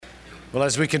Well,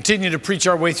 as we continue to preach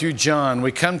our way through John,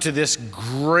 we come to this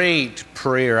great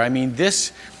prayer. I mean,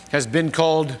 this has been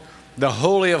called the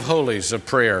Holy of Holies of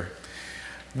prayer.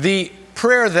 The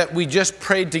prayer that we just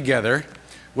prayed together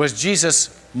was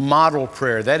Jesus' model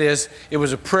prayer. That is, it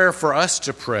was a prayer for us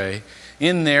to pray.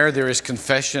 In there is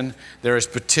confession, there is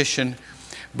petition.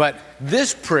 But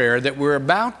this prayer that we're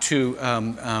about to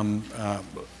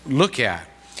look at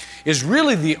is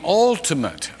really the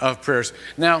ultimate of prayers.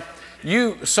 Now,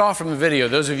 you saw from the video,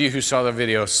 those of you who saw the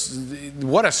video,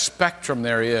 what a spectrum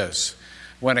there is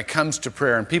when it comes to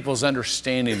prayer and people's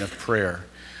understanding of prayer.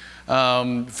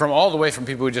 From all the way from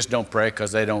people who just don't pray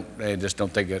because they just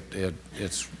don't think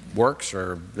it works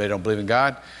or they don't believe in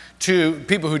God, to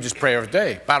people who just pray every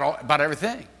day about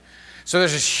everything. So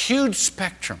there's this huge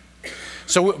spectrum.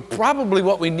 So probably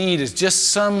what we need is just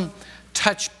some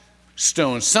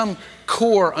touchstone, some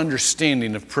core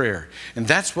understanding of prayer. And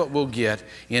that's what we'll get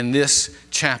in this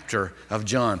chapter of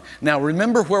John. Now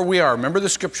remember where we are. Remember the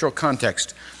scriptural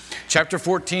context. Chapter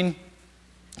 14,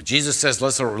 Jesus says,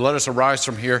 let us arise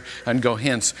from here and go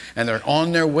hence. And they're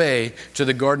on their way to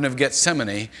the Garden of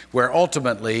Gethsemane, where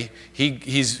ultimately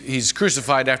he's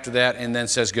crucified after that and then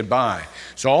says goodbye.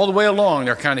 So all the way along,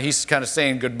 he's kind of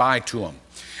saying goodbye to them.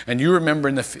 And you remember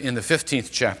in the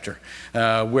 15th chapter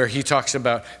where he talks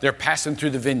about they're passing through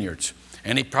the vineyards.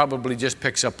 And he probably just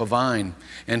picks up a vine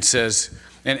and says,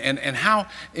 and how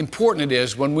important it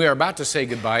is when we are about to say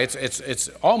goodbye. It's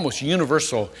almost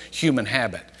universal human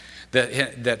habit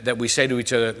that we say to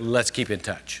each other, let's keep in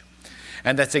touch.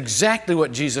 And that's exactly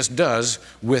what Jesus does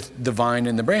with the vine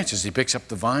and the branches. He picks up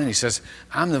the vine, he says,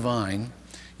 I'm the vine,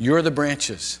 you're the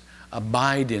branches,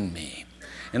 abide in me.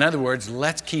 In other words,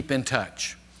 let's keep in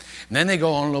touch. And then they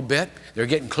go on a little bit. They're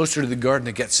getting closer to the Garden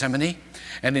of Gethsemane.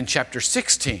 And in chapter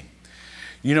 16,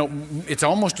 it's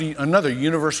almost another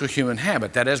universal human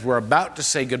habit. That is, we're about to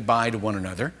say goodbye to one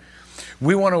another.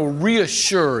 We want to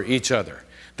reassure each other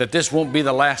that this won't be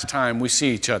the last time we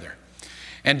see each other.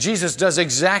 And Jesus does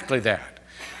exactly that.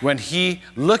 When he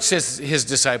looks at his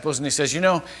disciples and he says, in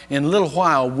a little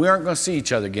while, we aren't going to see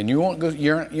each other again. You aren't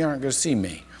going to see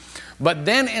me. But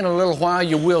then in a little while,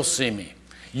 you will see me.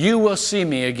 You will see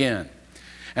me again.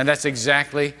 And that's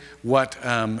exactly what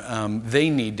they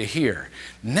need to hear.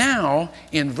 Now,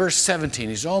 in verse 17,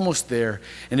 he's almost there,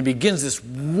 and he begins this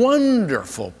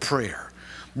wonderful prayer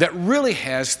that really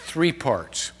has three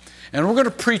parts. And we're going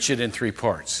to preach it in three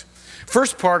parts.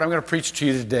 First part I'm going to preach to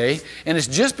you today, and it's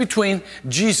just between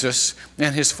Jesus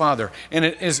and his Father. And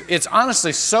it's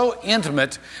honestly so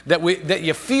intimate that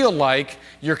you feel like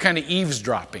you're kind of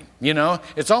eavesdropping.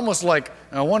 It's almost like,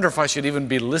 I wonder if I should even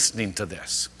be listening to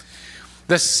this.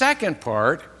 The second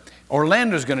part,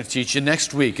 Orlando's going to teach you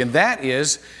next week, and that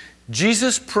is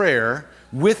Jesus' prayer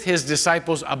with his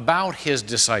disciples about his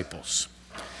disciples.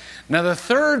 Now, the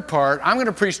third part, I'm going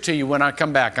to preach to you when I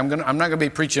come back. I'm not going to be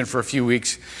preaching for a few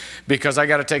weeks because I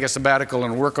got to take a sabbatical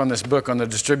and work on this book on the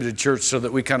distributed church so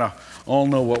that we kind of all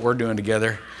know what we're doing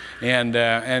together.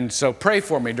 And so pray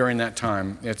for me during that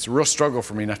time. It's a real struggle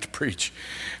for me not to preach.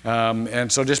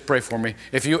 And so just pray for me.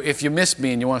 If you miss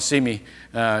me and you want to see me,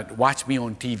 watch me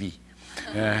on TV.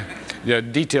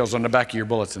 Details on the back of your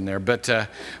bulletin there. But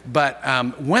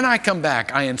when I come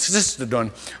back, I insisted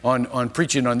on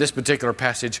preaching on this particular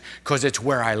passage because it's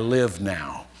where I live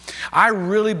now. I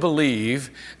really believe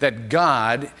that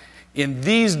God in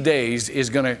these days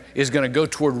is going to go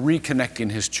toward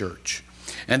reconnecting his church.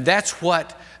 And that's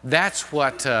what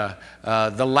the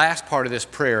last part of this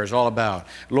prayer is all about.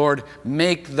 Lord,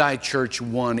 make thy church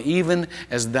one, even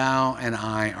as thou and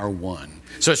I are one.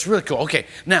 So it's really cool. Okay,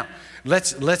 now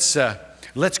let's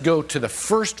go to the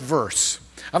first verse.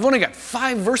 I've only got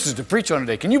 5 verses to preach on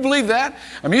today. Can you believe that?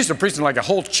 I'm used to preaching like a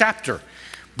whole chapter.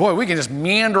 Boy, we can just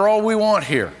meander all we want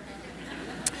here.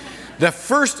 The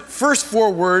first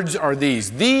 4 words are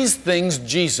these. These things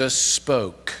Jesus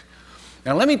spoke.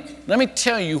 Now let me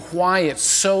tell you why it's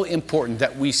so important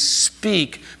that we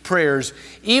speak prayers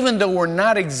even though we're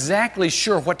not exactly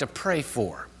sure what to pray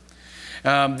for.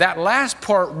 That last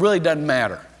part really doesn't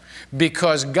matter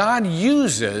because God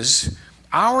uses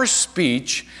our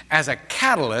speech as a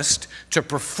catalyst to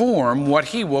perform what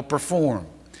he will perform.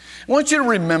 I want you to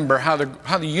remember how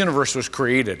the universe was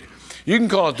created. You can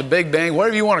call it the Big Bang,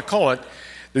 whatever you want to call it.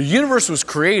 The universe was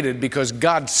created because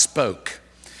God spoke.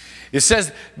 It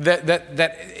says that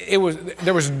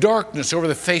there was darkness over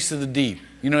the face of the deep.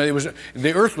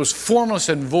 The earth was formless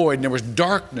and void, and there was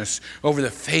darkness over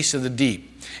the face of the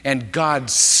deep. And God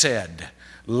said,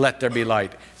 let there be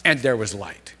light. And there was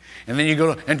light. And then you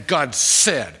go, and God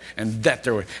said, and that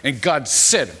there was, and God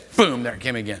said, boom, there it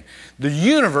came again. The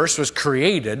universe was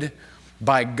created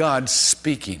by God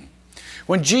speaking.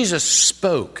 When Jesus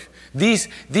spoke, these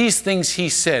things he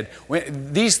said,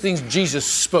 these things Jesus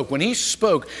spoke. When he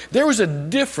spoke, there was a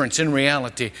difference in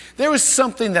reality. There was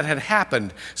something that had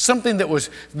happened, something that was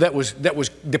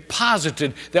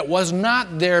deposited that was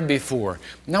not there before.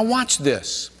 Now watch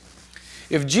this.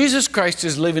 If Jesus Christ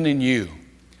is living in you,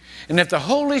 and if the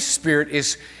Holy Spirit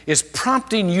is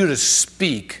prompting you to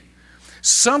speak,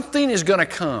 something is going to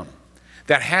come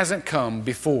that hasn't come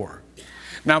before.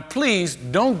 Now, please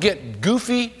don't get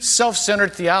goofy,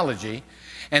 self-centered theology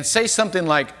and say something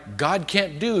like, God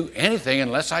can't do anything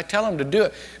unless I tell him to do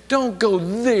it. Don't go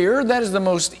there. That is the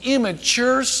most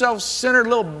immature, self-centered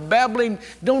little babbling.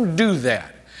 Don't do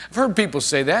that. I've heard people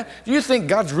say that. Do you think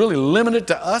God's really limited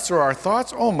to us or our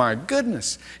thoughts? Oh my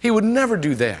goodness. He would never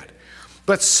do that.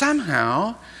 But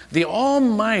somehow, the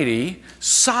Almighty,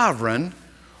 sovereign,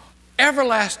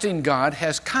 everlasting God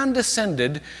has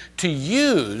condescended to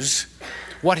use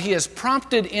what he has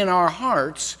prompted in our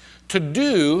hearts to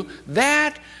do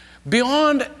that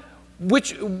beyond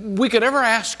which we could ever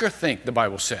ask or think, the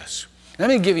Bible says. Let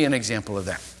me give you an example of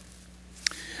that.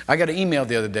 I got an email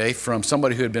the other day from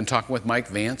somebody who had been talking with Mike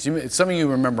Vance. Some of you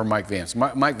remember Mike Vance.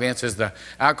 Mike Vance is the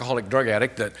alcoholic drug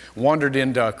addict that wandered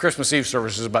into Christmas Eve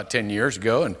services about 10 years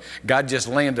ago, and God just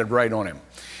landed right on him.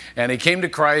 And he came to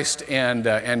Christ, and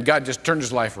God just turned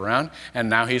his life around, and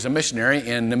now he's a missionary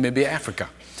in Namibia, Africa.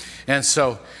 And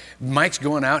so Mike's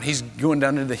going out. He's going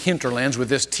down into the hinterlands with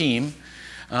this team.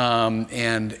 They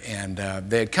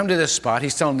had come to this spot.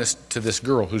 He's telling this to this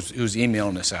girl who's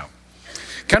emailing this out.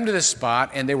 Come to this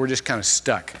spot, and they were just kind of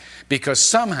stuck because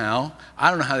somehow, I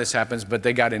don't know how this happens, but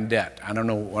they got in debt. I don't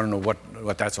know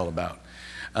what that's all about.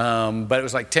 But it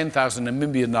was like 10,000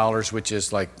 Namibian dollars, which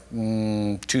is like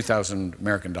 2,000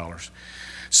 American dollars.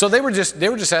 So they were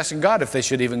just asking God if they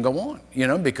should even go on,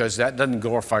 because that doesn't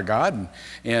glorify God,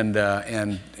 and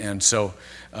so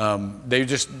they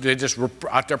just were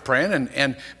out there praying,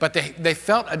 but they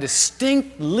felt a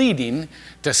distinct leading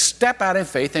to step out in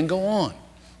faith and go on.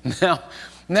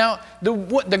 Now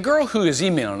the girl who is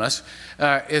emailing us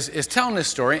is telling this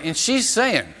story, and she's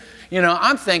saying,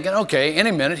 I'm thinking, okay,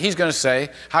 any minute he's going to say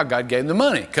how God gave him the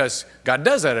money, because God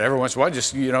does that every once in a while.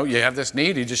 Just, you have this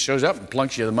need, he just shows up and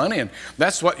plunks you the money, and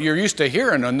that's what you're used to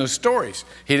hearing on those stories.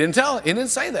 He didn't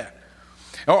say that.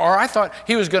 Or I thought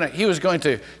he was going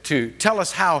to tell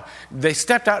us how they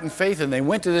stepped out in faith and they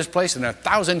went to this place and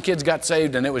 1,000 kids got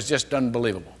saved, and it was just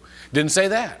unbelievable. Didn't say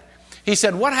that. He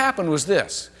said what happened was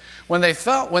this. When they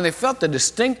felt the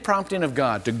distinct prompting of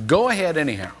God to go ahead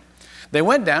anyhow, they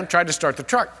went down, tried to start the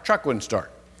truck. Truck wouldn't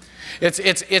start.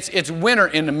 It's winter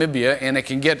in Namibia, and it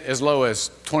can get as low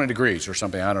as 20 degrees or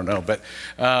something. I don't know,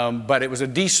 but it was a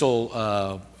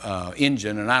diesel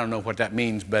engine, and I don't know what that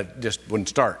means, but just wouldn't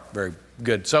start very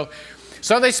good. So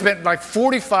they spent like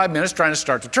 45 minutes trying to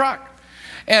start the truck,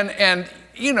 and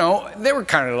they were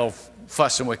kind of a little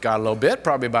fussing with God a little bit,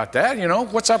 probably about that.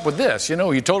 What's up with this?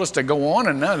 You told us to go on,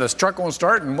 and now this truck won't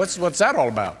start, and what's that all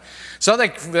about? So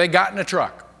they got in the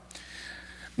truck.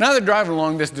 Now they're driving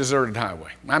along this deserted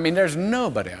highway. I mean, there's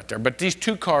nobody out there, but these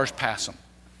two cars pass them.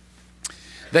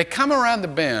 They come around the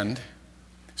bend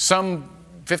some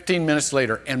 15 minutes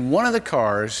later, and one of the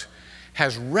cars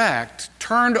has wrecked,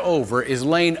 turned over, is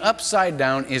laying upside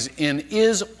down,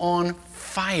 is on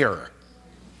fire.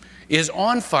 Is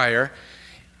on fire.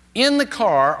 In the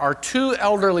car are two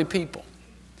elderly people,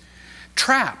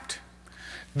 trapped.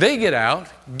 They get out,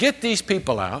 get these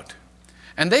people out,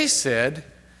 and they said,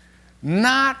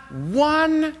 not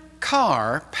one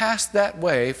car passed that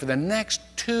way for the next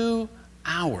 2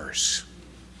 hours.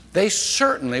 They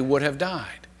certainly would have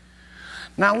died.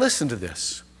 Now listen to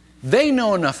this. They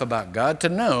know enough about God to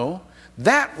know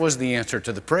that was the answer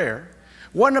to the prayer.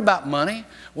 Wasn't about money,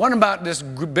 wasn't about this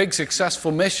big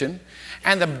successful mission.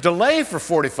 And the delay for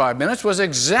 45 minutes was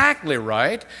exactly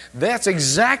right. That's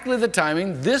exactly the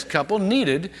timing this couple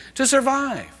needed to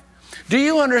survive. Do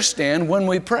you understand when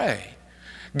we pray?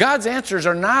 God's answers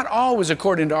are not always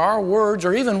according to our words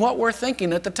or even what we're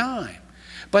thinking at the time.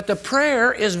 But the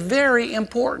prayer is very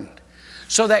important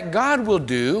so that God will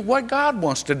do what God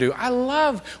wants to do. I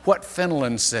love what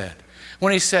Fenelon said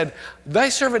when he said, thy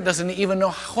servant doesn't even know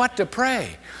what to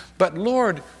pray, but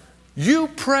Lord, you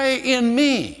pray in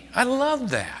me. I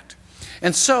love that.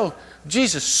 And so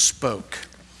Jesus spoke,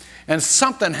 and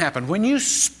something happened. When you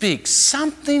speak,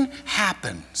 something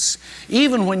happens,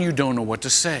 even when you don't know what to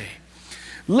say.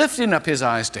 Lifting up his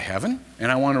eyes to heaven,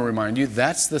 and I want to remind you,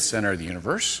 that's the center of the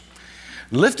universe.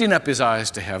 Lifting up his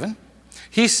eyes to heaven,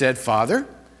 he said, Father,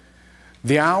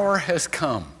 the hour has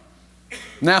come.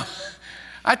 Now,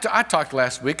 I talked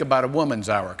last week about a woman's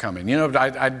hour coming. You know,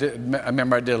 I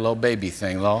remember I did a little baby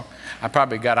thing. I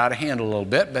probably got out of hand a little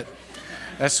bit, but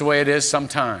that's the way it is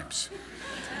sometimes.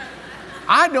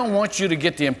 I don't want you to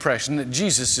get the impression that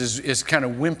Jesus is kind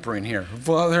of whimpering here.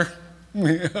 Father,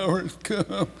 the hour's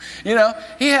come. You know,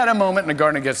 he had a moment in the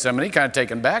Garden of Gethsemane, kind of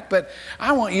taken back, but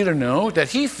I want you to know that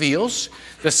he feels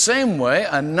the same way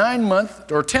a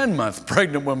 9-month or 10-month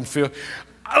pregnant woman feels.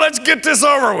 Let's get this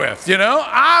over with, you know.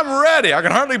 I'm ready. I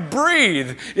can hardly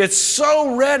breathe. It's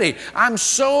so ready. I'm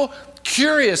so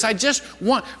curious. I just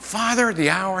want, Father, the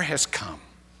hour has come.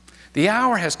 The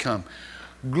hour has come.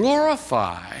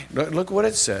 Glorify, look what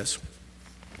it says.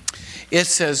 It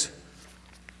says,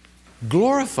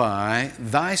 glorify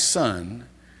thy Son,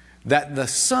 that the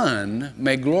Son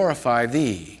may glorify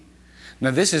thee.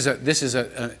 Now this is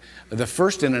the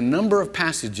first in a number of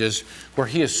passages where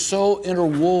he is so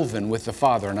interwoven with the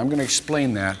Father, and I'm going to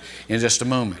explain that in just a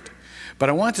moment. But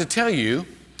I want to tell you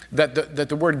that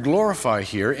the word glorify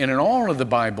here, and in all of the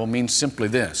Bible, means simply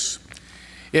this.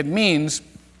 It means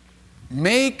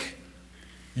make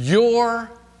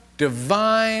your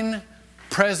divine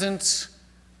presence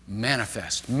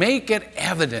manifest. Make it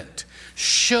evident.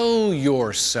 Show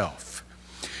yourself.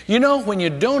 You know, when you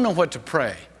don't know what to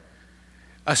pray,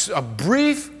 a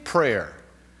brief prayer,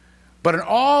 but an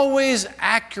always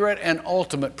accurate and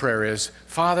ultimate prayer is,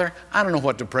 Father, I don't know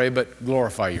what to pray, but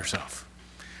glorify yourself.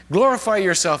 Glorify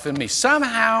yourself in me.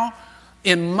 Somehow,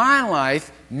 in my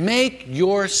life, make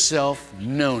yourself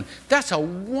known. That's a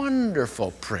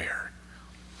wonderful prayer.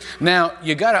 Now,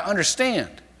 you got to understand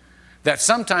that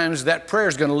sometimes that prayer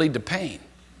is going to lead to pain.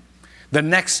 The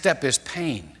next step is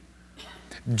pain.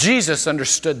 Jesus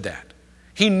understood that.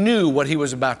 He knew what he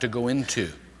was about to go into.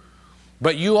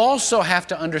 But you also have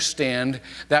to understand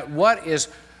that what is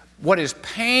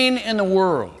pain in the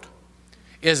world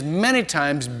is many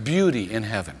times beauty in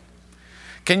heaven.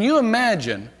 Can you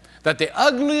imagine that the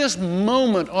ugliest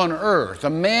moment on earth, a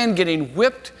man getting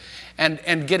whipped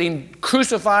and getting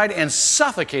crucified and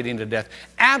suffocating to death,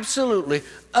 absolutely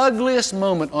ugliest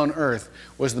moment on earth,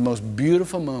 was the most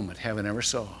beautiful moment heaven ever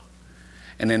saw.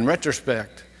 And in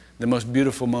retrospect, the most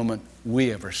beautiful moment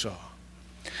we ever saw.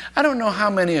 I don't know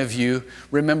how many of you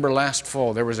remember last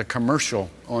fall there was a commercial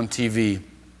on TV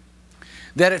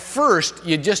that at first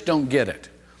you just don't get it.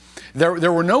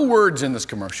 There were no words in this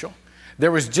commercial.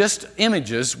 There was just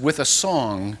images with a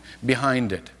song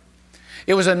behind it.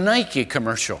 It was a Nike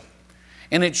commercial,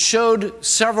 and it showed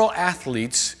several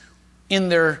athletes in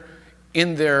their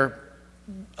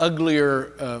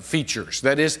uglier features.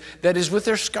 That is with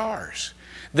their scars.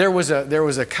 There was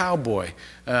a cowboy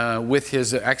with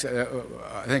his, I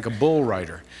think a bull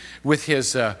rider, with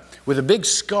a big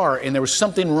scar, and there was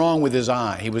something wrong with his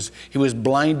eye. He was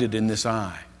blinded in this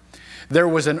eye. There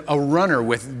was a runner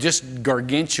with just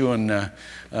gargantuan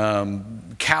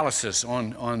calluses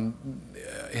on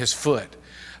his foot.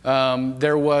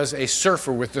 There was a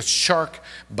surfer with a shark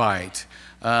bite.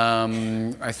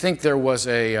 I think there was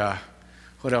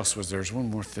what else was there? There's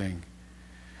one more thing.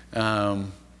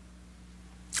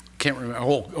 Can't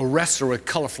remember. A wrestler with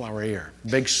cauliflower ear,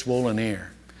 big swollen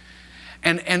ear.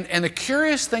 And the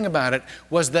curious thing about it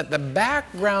was that the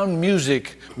background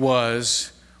music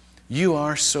was, "You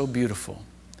are so beautiful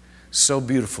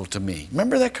to me."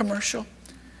 Remember that commercial?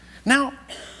 Now,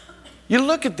 you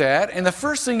look at that, and the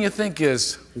first thing you think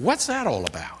is, what's that all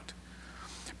about?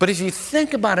 But if you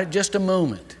think about it just a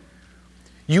moment,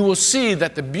 you will see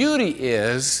that the beauty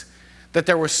is that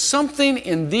there was something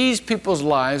in these people's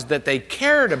lives that they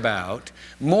cared about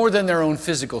more than their own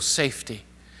physical safety.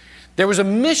 There was a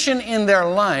mission in their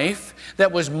life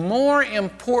that was more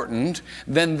important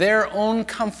than their own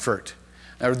comfort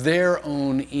or their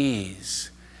own ease.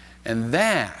 And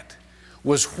that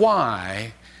was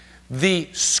why the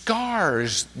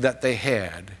scars that they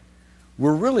had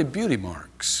were really beauty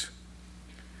marks.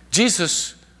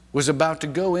 Jesus was about to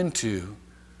go into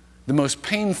the most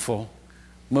painful,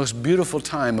 most beautiful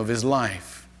time of his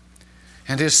life.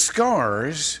 And his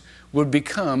scars would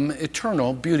become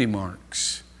eternal beauty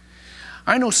marks.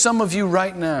 I know some of you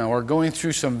right now are going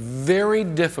through some very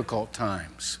difficult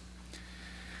times.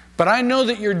 But I know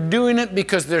that you're doing it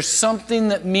because there's something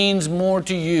that means more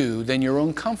to you than your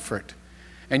own comfort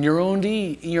and your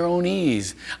own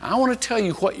ease. I want to tell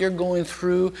you what you're going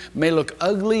through may look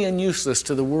ugly and useless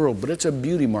to the world, but it's a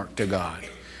beauty mark to God.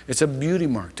 It's a beauty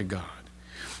mark to God.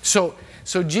 So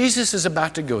Jesus is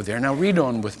about to go there. Now read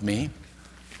on with me.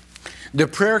 The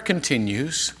prayer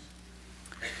continues.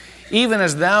 Even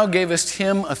as thou gavest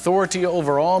him authority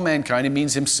over all mankind, it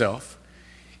means himself.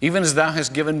 Even as thou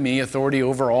hast given me authority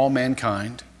over all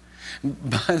mankind,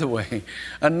 By the way,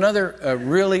 another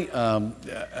really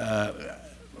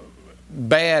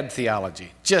bad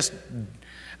theology.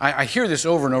 I hear this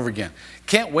over and over again.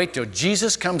 Can't wait till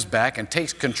Jesus comes back and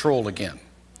takes control again.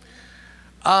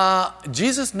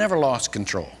 Jesus never lost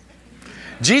control.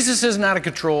 Jesus is not in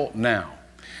control now.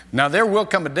 Now, there will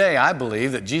come a day, I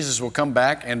believe, that Jesus will come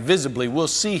back and visibly we'll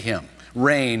see him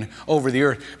reign over the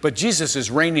earth. But Jesus is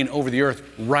reigning over the earth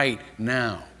right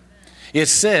now. It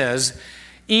says,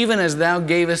 even as thou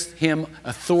gavest him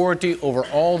authority over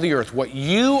all the earth. What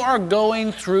you are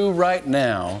going through right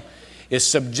now is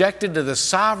subjected to the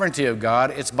sovereignty of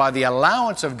God. It's by the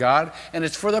allowance of God, and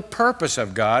it's for the purpose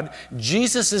of God.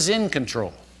 Jesus is in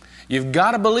control. You've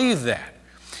got to believe that.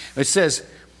 It says,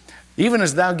 even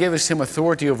as thou gavest him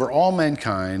authority over all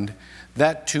mankind,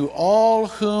 that to all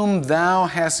whom thou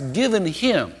hast given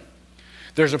him,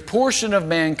 there's a portion of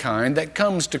mankind that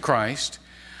comes to Christ,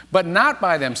 but not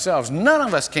by themselves. None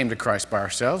of us came to Christ by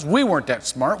ourselves. We weren't that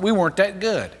smart. We weren't that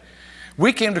good.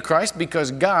 We came to Christ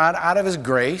because God, out of his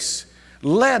grace,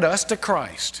 led us to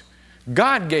Christ.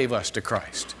 God gave us to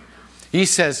Christ. He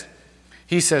says,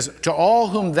 to all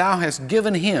whom thou hast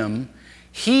given him,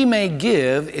 he may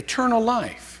give eternal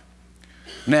life.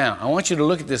 Now, I want you to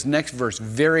look at this next verse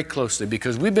very closely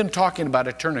because we've been talking about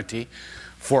eternity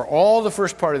for all the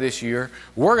first part of this year.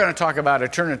 We're going to talk about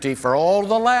eternity for all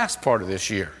the last part of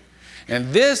this year.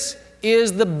 And this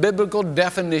is the biblical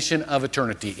definition of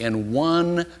eternity in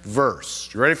one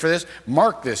verse. You ready for this?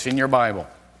 Mark this in your Bible.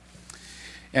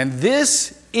 And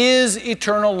this is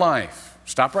eternal life.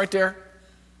 Stop right there.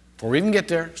 Before we even get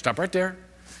there, stop right there.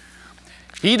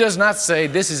 He does not say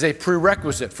this is a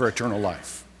prerequisite for eternal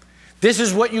life. This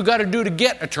is what you got to do to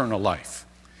get eternal life.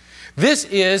 This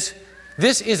is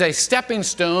a stepping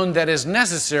stone that is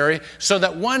necessary so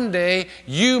that one day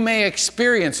you may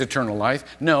experience eternal life.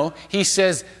 No, he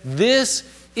says this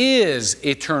is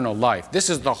eternal life.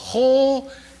 This is the whole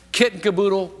kit and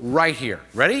caboodle right here.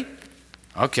 Ready?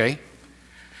 Okay.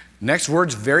 Next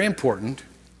word's very important.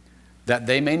 That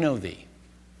they may know thee.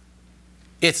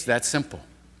 It's that simple.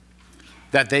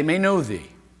 That they may know thee,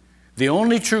 the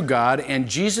only true God, and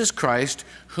Jesus Christ,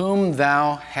 whom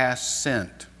thou hast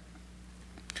sent.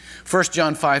 1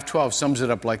 John 5:12 sums it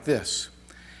up like this.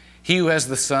 He who has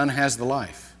the Son has the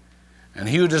life, and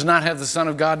he who does not have the Son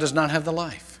of God does not have the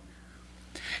life.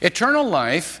 Eternal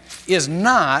life is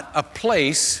not a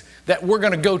place that we're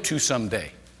going to go to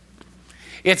someday.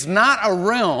 It's not a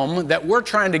realm that we're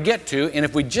trying to get to, and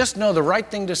if we just know the right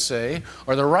thing to say,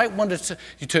 or the right one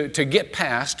to get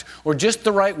past, or just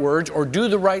the right words, or do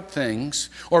the right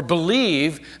things, or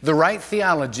believe the right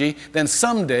theology, then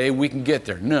someday we can get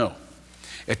there. No.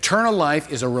 Eternal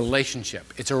life is a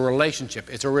relationship. It's a relationship.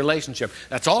 It's a relationship.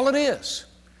 That's all it is.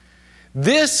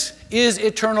 This is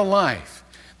eternal life,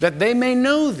 that they may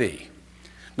know thee.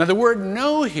 Now the word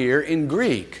know here in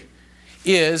Greek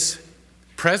is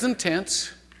present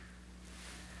tense,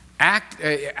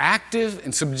 active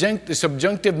and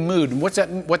subjunctive mood. And what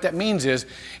that means is,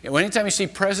 anytime you see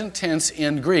present tense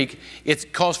in Greek,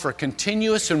 it calls for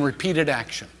continuous and repeated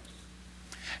action.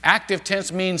 Active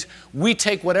tense means we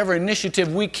take whatever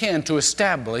initiative we can to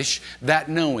establish that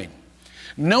knowing.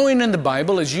 Knowing in the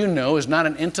Bible, as you know, is not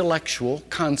an intellectual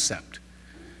concept.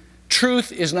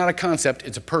 Truth is not a concept,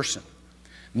 it's a person.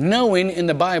 Knowing in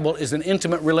the Bible is an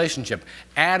intimate relationship.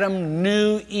 Adam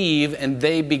knew Eve and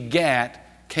they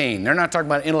begat Cain. They're not talking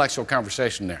about intellectual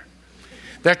conversation there.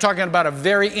 They're talking about a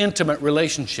very intimate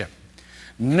relationship.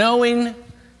 Knowing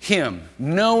him,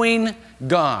 knowing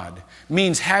God,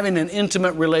 means having an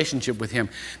intimate relationship with him.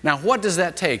 Now, what does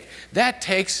that take? That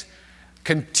takes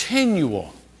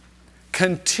continual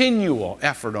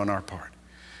effort on our part.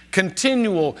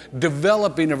 Continual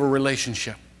developing of a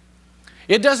relationship.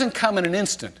 It doesn't come in an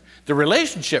instant. The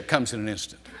relationship comes in an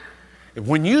instant.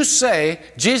 When you say,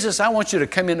 Jesus, I want you to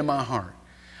come into my heart.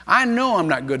 I know I'm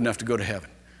not good enough to go to heaven.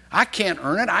 I can't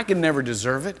earn it. I can never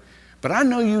deserve it. But I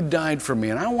know you died for me,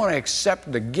 and I want to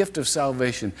accept the gift of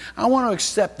salvation. I want to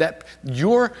accept that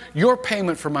your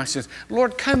payment for my sins.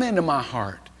 Lord, come into my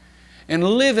heart and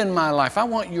live in my life. I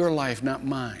want your life, not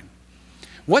mine.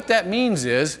 What that means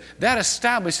is that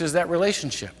establishes that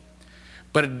relationship.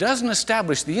 But it doesn't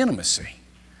establish the intimacy.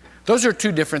 Those are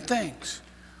two different things.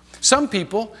 Some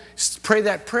people pray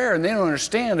that prayer and they don't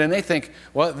understand, and they think,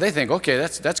 okay,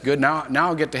 that's good. Now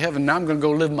I'll get to heaven. Now I'm going to go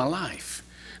live my life.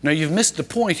 No, you've missed the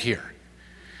point here.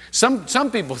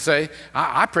 Some people say,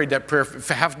 I prayed that prayer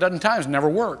half a dozen times, never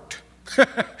worked.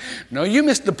 No, you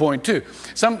missed the point too.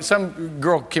 Some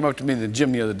girl came up to me in the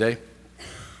gym the other day,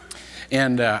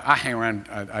 And I hang around.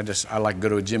 I like to go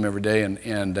to a gym every day, and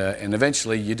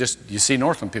eventually you see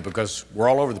Northland people because we're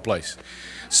all over the place.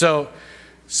 So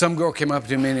some girl came up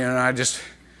to me, and I just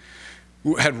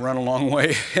had run a long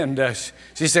way, and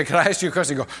she said, "Can I ask you a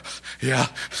question?" I go, "Yeah."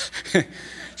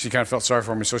 She kind of felt sorry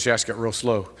for me, so she asked it real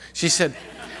slow. She said,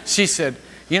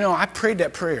 I prayed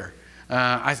that prayer.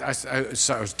 I was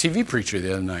a TV preacher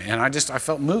the other night, and I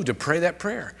felt moved to pray that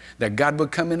prayer, that God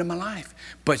would come into my life.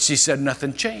 But she said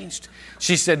nothing changed.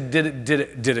 She said, did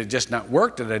it just not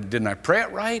work? Didn't I pray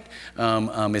it right?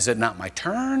 Is it not my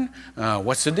turn?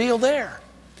 What's the deal there?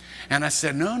 And I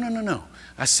said, no.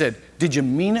 I said, did you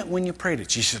mean it when you prayed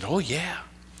it? She said, oh yeah.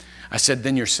 I said,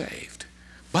 then you're saved.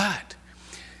 But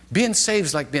being saved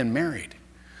is like being married.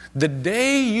 The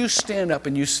day you stand up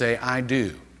and you say, I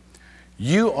do,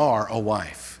 you are a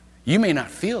wife. You may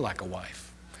not feel like a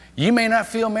wife. You may not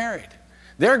feel married.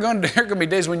 There are going to be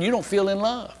days when you don't feel in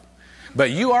love.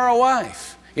 But you are a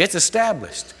wife. It's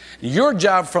established. Your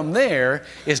job from there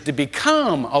is to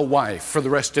become a wife for the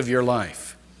rest of your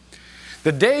life.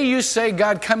 The day you say,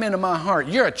 God, come into my heart,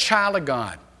 you're a child of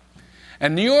God.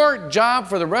 And your job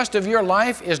for the rest of your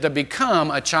life is to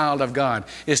become a child of God,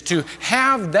 is to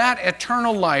have that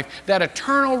eternal life, that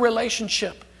eternal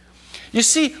relationship. You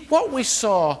see, what we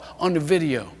saw on the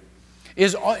video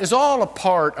is all a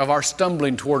part of our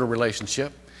stumbling toward a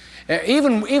relationship.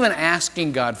 Even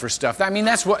asking God for stuff. I mean,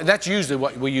 that's usually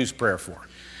what we use prayer for.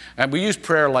 And we use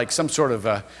prayer like some sort of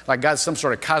like God's some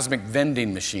sort of cosmic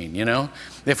vending machine, you know.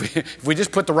 If we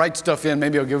just put the right stuff in,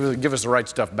 maybe He'll give us the right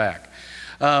stuff back.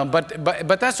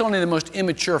 But that's only the most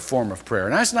immature form of prayer.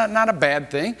 And that's not a bad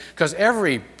thing, because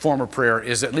every form of prayer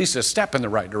is at least a step in the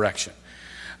right direction.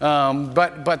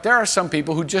 But there are some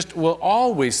people who just will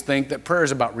always think that prayer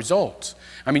is about results.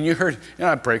 I mean,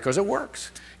 I pray because it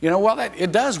works.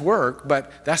 It does work,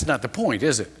 but that's not the point,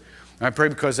 is it? I pray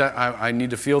because I need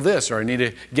to feel this, or I need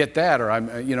to get that, or I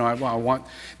want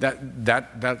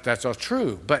that. That's all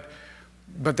true, but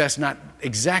that's not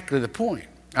exactly the point.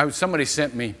 Somebody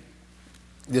sent me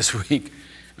this week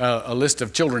a list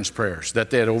of children's prayers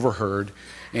that they had overheard,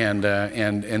 and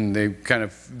they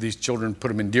these children put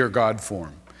them in Dear God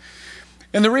form.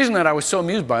 And the reason that I was so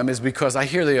amused by them is because I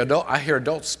hear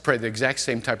adults pray the exact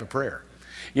same type of prayer.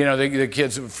 The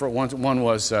kids, for one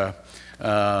was that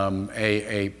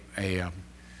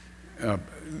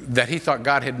he thought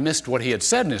God had missed what he had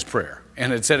said in his prayer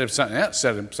and had said something else.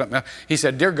 He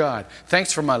said, Dear God,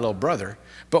 thanks for my little brother,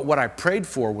 but what I prayed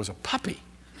for was a puppy.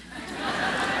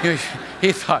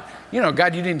 He thought,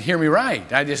 God, you didn't hear me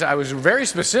right. I was very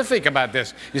specific about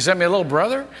this. You sent me a little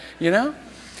brother,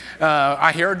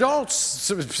 I hear adults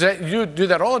say, you do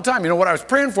that all the time. What I was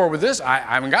praying for with this, I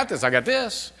haven't got this, I got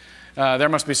this. There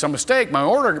must be some mistake. My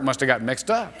order must have got mixed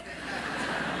up.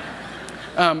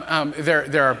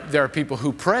 There are people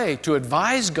who pray to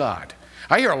advise God.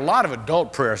 I hear a lot of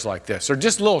adult prayers like this. They're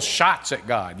just little shots at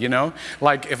God,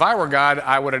 Like, if I were God,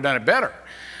 I would have done it better.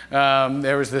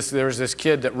 There was this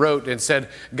kid that wrote and said,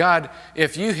 God,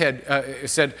 if you had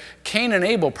said, Cain and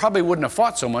Abel probably wouldn't have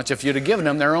fought so much if you'd have given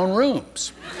them their own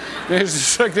rooms.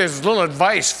 There's little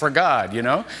advice for God,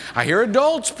 I hear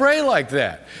adults pray like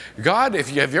that. God, have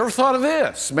you ever thought of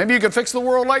this? Maybe you could fix the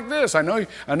world like this. I know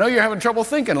you're having trouble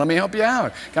thinking. Let me help you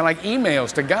out. Kind of like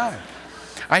emails to God.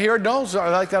 I hear adults are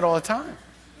like that all the time.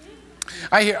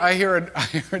 I hear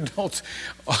adults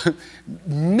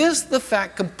miss the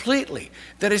fact completely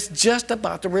that it's just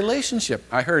about the relationship.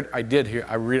 I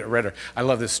read it. I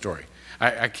love this story.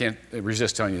 I can't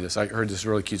resist telling you this. I heard this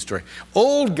really cute story.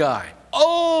 Old guy,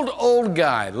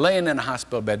 laying in a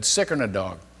hospital bed, sicker than a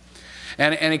dog.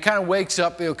 And he kind of wakes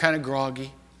up, kind of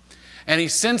groggy. And he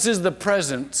senses the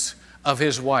presence of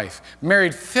his wife,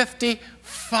 married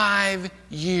 55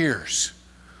 years.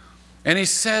 And he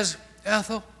says,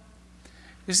 Ethel,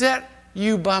 is that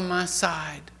you by my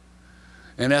side?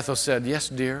 And Ethel said, yes,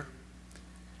 dear.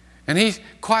 And he's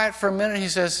quiet for a minute. He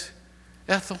says,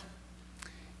 Ethel,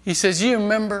 he says, you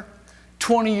remember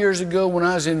 20 years ago when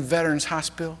I was in Veterans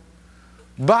Hospital?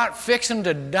 About fixing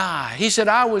to die. He said,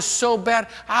 I was so bad.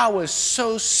 I was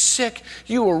so sick.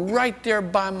 You were right there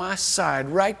by my side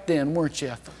right then, weren't you,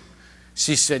 Ethel?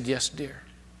 She said, yes, dear.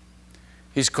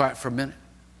 He's quiet for a minute.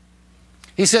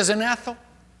 He says, and Ethel,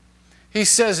 he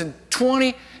says, in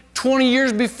 20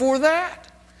 years before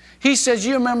that, he says,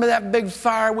 you remember that big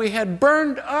fire we had,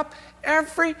 burned up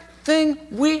everything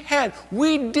we had.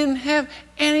 We didn't have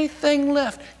anything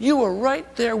left. You were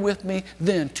right there with me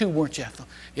then too, weren't you, Ethel?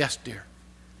 Yes, dear.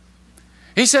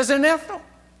 He says, and Ethel,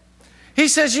 he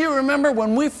says, you remember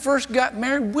when we first got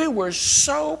married, we were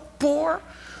so poor,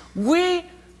 we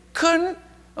couldn't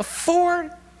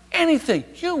afford anything.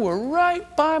 You were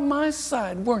right by my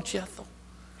side, weren't you, Ethel?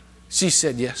 She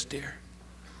said, yes, dear.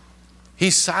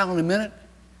 He's silent a minute.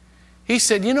 He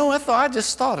said, you know, Ethel, I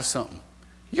just thought of something.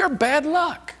 You're bad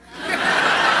luck.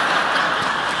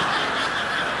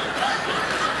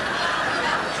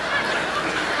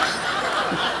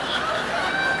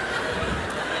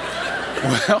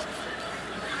 Well,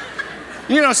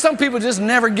 you know, some people just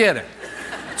never get it.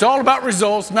 It's all about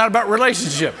results, not about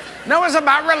relationship. No, it's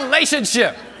about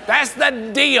relationship. That's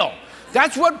the deal.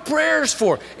 That's what prayer's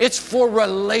for. It's for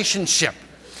relationship.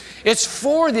 It's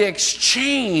for the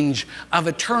exchange of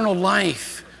eternal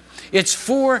life. It's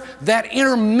for that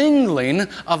intermingling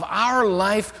of our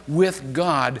life with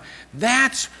God.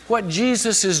 That's what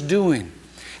Jesus is doing.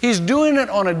 He's doing it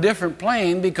on a different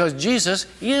plane because Jesus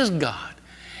is God.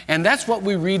 And that's what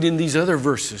we read in these other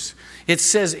verses. It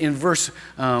says in verse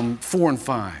 4 and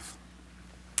 5,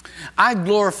 I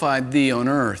glorified thee on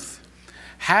earth,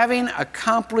 having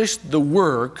accomplished the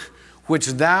work which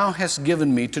thou hast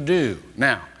given me to do.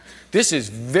 Now, this is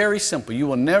very simple. You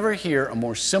will never hear a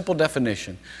more simple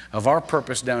definition of our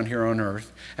purpose down here on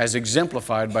earth as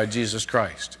exemplified by Jesus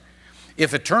Christ.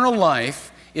 If eternal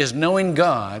life is knowing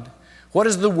God, what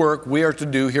is the work we are to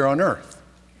do here on earth?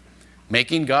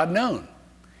 Making God known.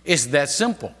 It's that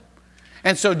simple.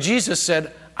 And so Jesus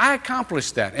said, I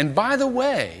accomplished that. And by the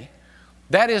way,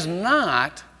 that is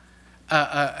not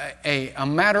a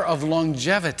matter of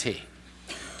longevity.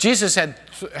 Jesus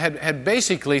had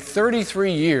basically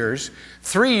 33 years,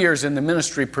 3 years in the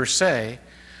ministry per se.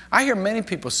 I hear many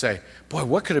people say, boy,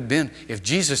 what could have been if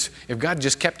God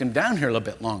just kept him down here a little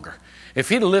bit longer? If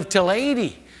he'd have lived till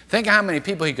 80, think of how many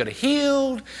people he could have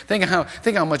healed. Think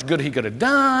how much good he could have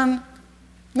done.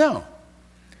 No.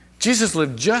 Jesus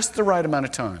lived just the right amount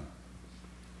of time.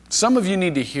 Some of you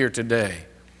need to hear today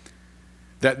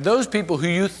that those people who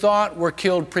you thought were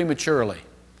killed prematurely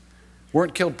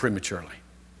weren't killed prematurely.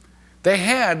 They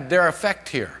had their effect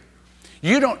here.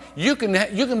 You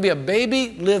can be a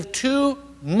baby, live 2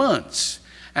 months,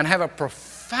 and have a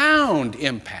profound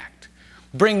impact.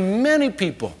 Bring many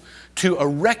people to a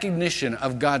recognition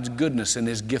of God's goodness and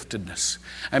His giftedness.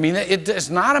 I mean, it's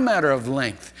not a matter of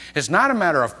length. It's not a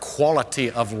matter of quality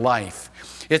of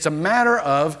life. It's a matter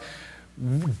of,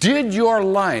 did your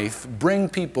life bring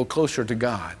people closer to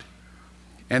God?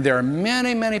 And there are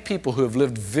many, many people who have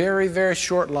lived very, very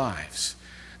short lives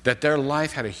that their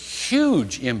life had a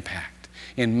huge impact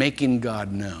in making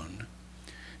God known.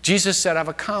 Jesus said, I've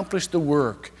accomplished the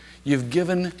work you've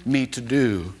given me to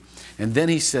do. And then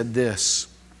He said this,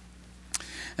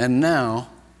 and now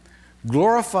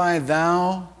glorify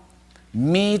thou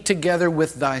me together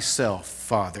with thyself,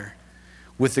 Father,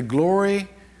 with the glory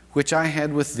which I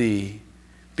had with thee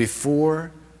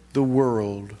before the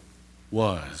world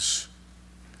was.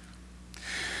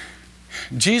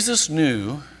 Jesus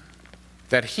knew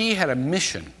that He had a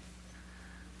mission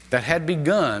that had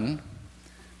begun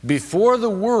before the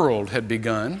world had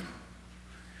begun,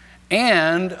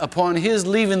 and upon His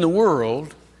leaving the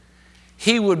world,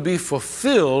 He would be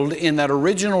fulfilled in that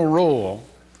original role.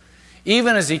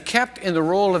 Even as He kept in the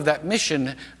role of that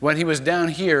mission when He was down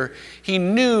here, He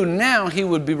knew now He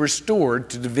would be restored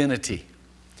to divinity.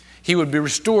 He would be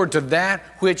restored to that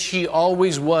which He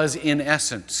always was in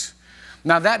essence.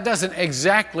 Now that doesn't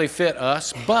exactly fit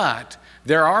us, but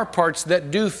there are parts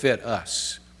that do fit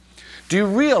us. Do you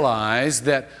realize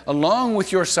that along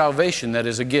with your salvation that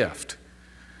is a gift?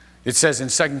 It says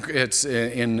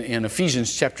in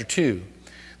Ephesians chapter 2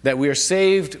 that we are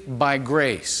saved by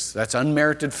grace. That's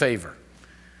unmerited favor.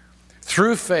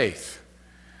 Through faith.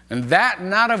 And that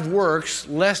not of works,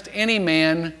 lest any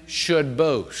man should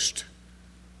boast.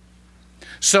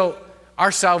 So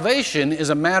our salvation is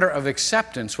a matter of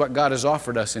acceptance, what God has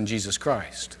offered us in Jesus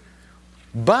Christ.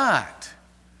 But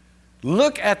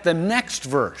look at the next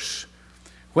verse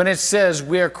when it says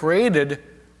we are created,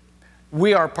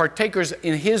 we are partakers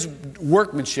in His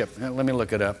workmanship. Now, let me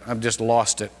look it up. I've just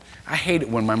lost it. I hate it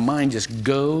when my mind just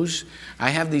goes. I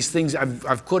have these things,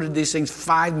 I've quoted these things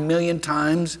 5 million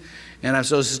times, and I'm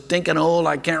so stinking old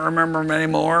I can't remember them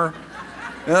anymore.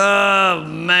 Oh,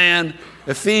 man.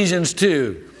 Ephesians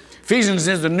 2. Ephesians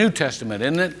is the New Testament,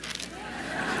 isn't it?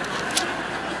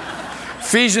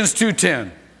 Ephesians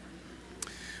 2:10.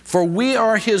 For we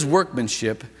are His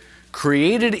workmanship,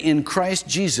 created in Christ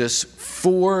Jesus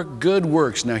for good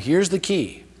works. Now here's the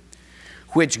key.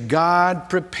 Which God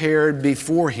prepared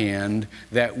beforehand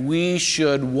that we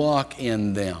should walk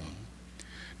in them.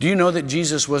 Do you know that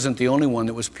Jesus wasn't the only one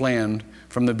that was planned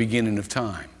from the beginning of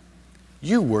time?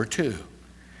 You were too.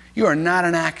 You are not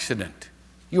an accident.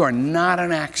 You are not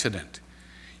an accident.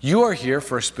 You are here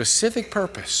for a specific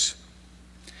purpose.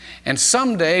 And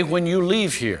someday when you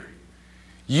leave here,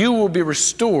 you will be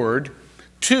restored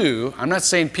to, I'm not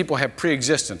saying people have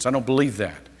pre-existence, I don't believe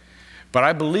that. But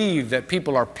I believe that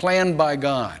people are planned by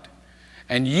God.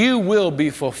 And you will be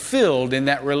fulfilled in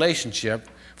that relationship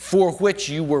for which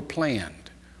you were planned.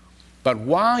 But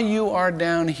while you are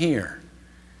down here,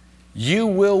 you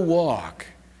will walk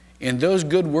in those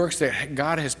good works that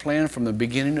God has planned from the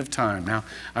beginning of time. Now,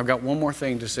 I've got one more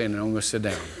thing to say, and then I'm going to sit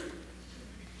down.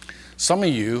 Some of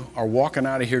you are walking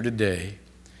out of here today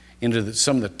into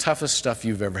some of the toughest stuff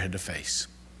you've ever had to face.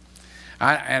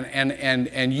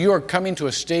 And you are coming to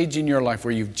a stage in your life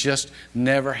where you've just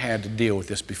never had to deal with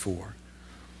this before.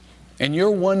 And you're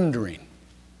wondering,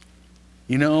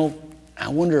 I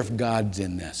wonder if God's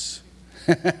in this.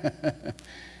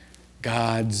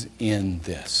 God's in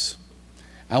this.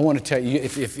 I want to tell you,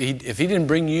 if he didn't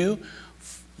bring you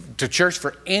to church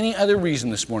for any other reason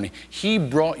this morning, He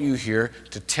brought you here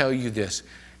to tell you this.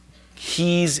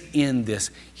 He's in this.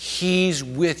 He's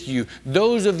with you.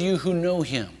 Those of you who know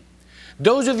Him.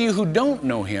 Those of you who don't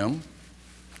know Him,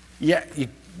 yeah, you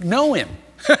know Him.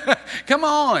 Come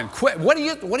on, quit. What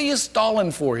are you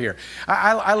stalling for here?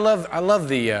 I love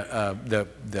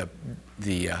the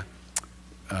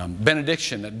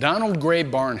benediction that Donald Gray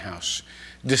Barnhouse,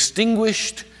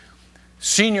 distinguished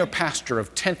senior pastor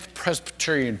of 10th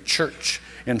Presbyterian Church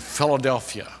in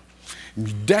Philadelphia,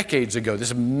 decades ago,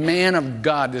 this man of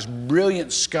God, this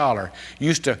brilliant scholar,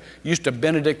 used to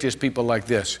benedict his people like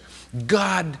this: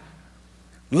 God,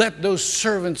 let those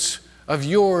servants of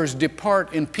yours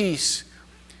depart in peace.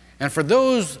 And for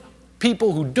those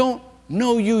people who don't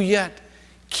know you yet,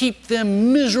 keep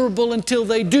them miserable until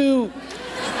they do.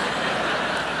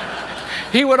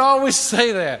 He would always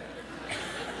say that.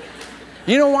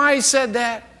 You know why he said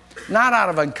that? Not out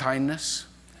of unkindness,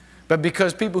 but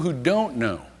because people who don't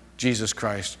know Jesus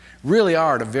Christ really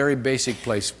are at a very basic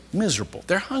place miserable.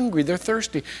 They're hungry, they're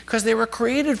thirsty, because they were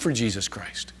created for Jesus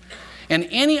Christ. And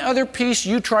any other peace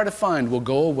you try to find will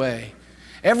go away.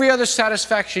 Every other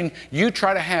satisfaction you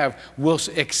try to have will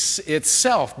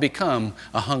itself become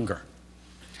a hunger.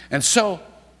 And so,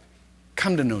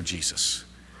 come to know Jesus.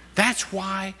 That's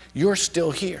why you're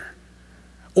still here.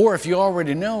 Or if you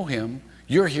already know Him,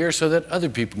 you're here so that other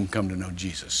people can come to know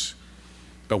Jesus.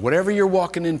 But whatever you're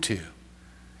walking into,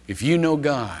 if you know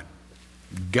God,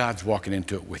 God's walking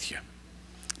into it with you.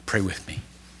 Pray with me.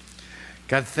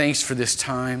 God, thanks for this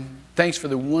time. Thanks for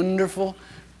the wonderful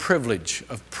privilege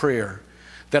of prayer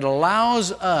that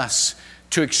allows us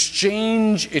to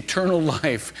exchange eternal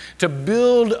life, to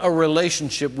build a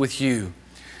relationship with you.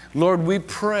 Lord, we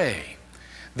pray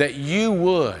that you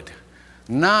would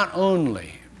not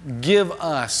only give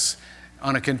us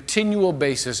on a continual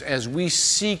basis as we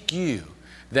seek you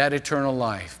that eternal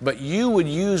life, but you would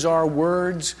use our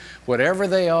words, whatever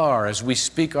they are, as we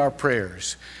speak our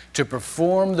prayers, to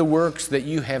perform the works that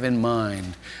you have in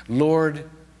mind. Lord,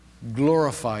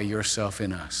 glorify yourself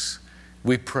in us.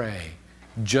 We pray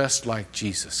just like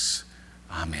Jesus.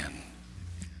 Amen.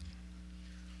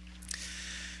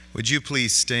 Would you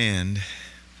please stand?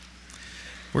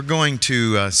 We're going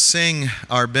to sing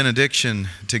our benediction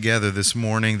together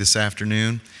this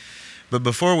afternoon. But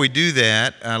before we do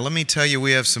that, let me tell you,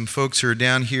 we have some folks who are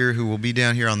down here who will be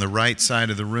down here on the right side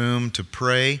of the room to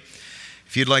pray.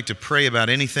 If you'd like to pray about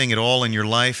anything at all in your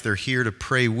life, they're here to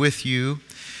pray with you.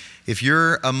 If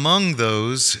you're among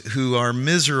those who are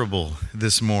miserable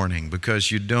this morning because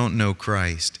you don't know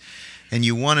Christ and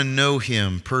you want to know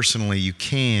Him personally, you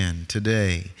can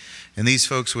today. And these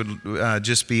folks would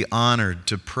just be honored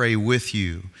to pray with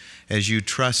you as you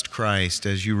trust Christ,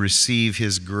 as you receive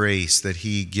His grace that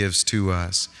He gives to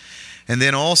us. And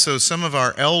then also some of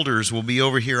our elders will be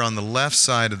over here on the left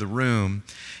side of the room.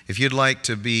 If you'd like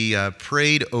to be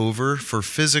prayed over for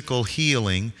physical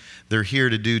healing, they're here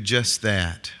to do just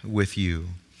that with you.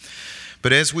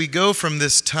 But as we go from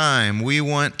this time, we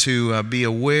want to be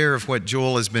aware of what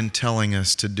Joel has been telling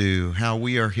us to do, how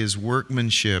we are His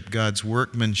workmanship, God's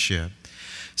workmanship.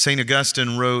 St.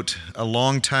 Augustine wrote a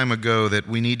long time ago that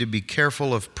we need to be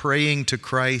careful of praying to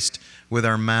Christ with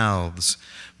our mouths,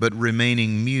 but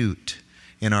remaining mute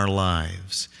in our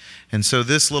lives. And so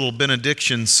this little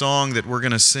benediction song that we're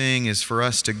going to sing is for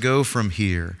us to go from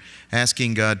here,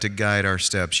 asking God to guide our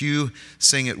steps. You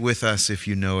sing it with us if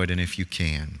you know it and if you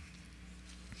can.